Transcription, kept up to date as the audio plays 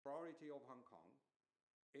priority of Hong Kong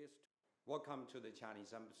is to welcome to the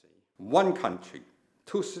Chinese Embassy. One country,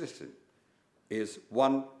 two systems is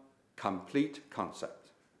one complete concept.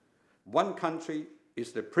 One country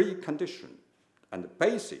is the precondition and the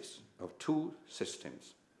basis of two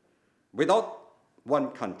systems. Without one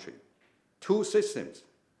country, two systems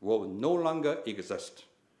will no longer exist.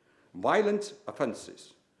 Violent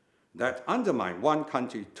offenses that undermine one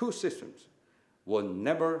country, two systems will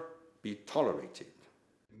never be tolerated.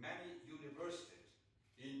 Many universities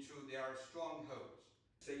into their strongholds,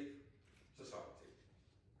 safe society.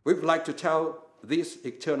 We would like to tell these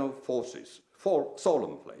external forces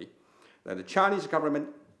solemnly that the Chinese government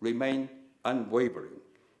remains unwavering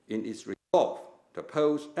in its resolve to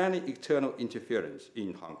oppose any external interference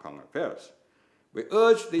in Hong Kong affairs. We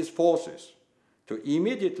urge these forces to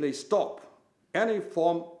immediately stop any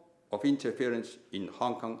form of interference in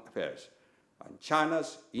Hong Kong affairs and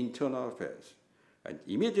China's internal affairs, and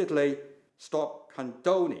immediately stop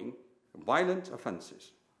condoning violent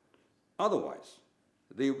offenses. Otherwise,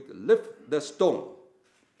 they would lift the stone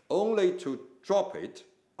only to drop it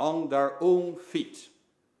on their own feet.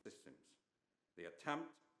 The attempt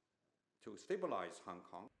to stabilize Hong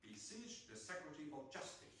Kong besiege the Secretary of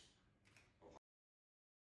Justice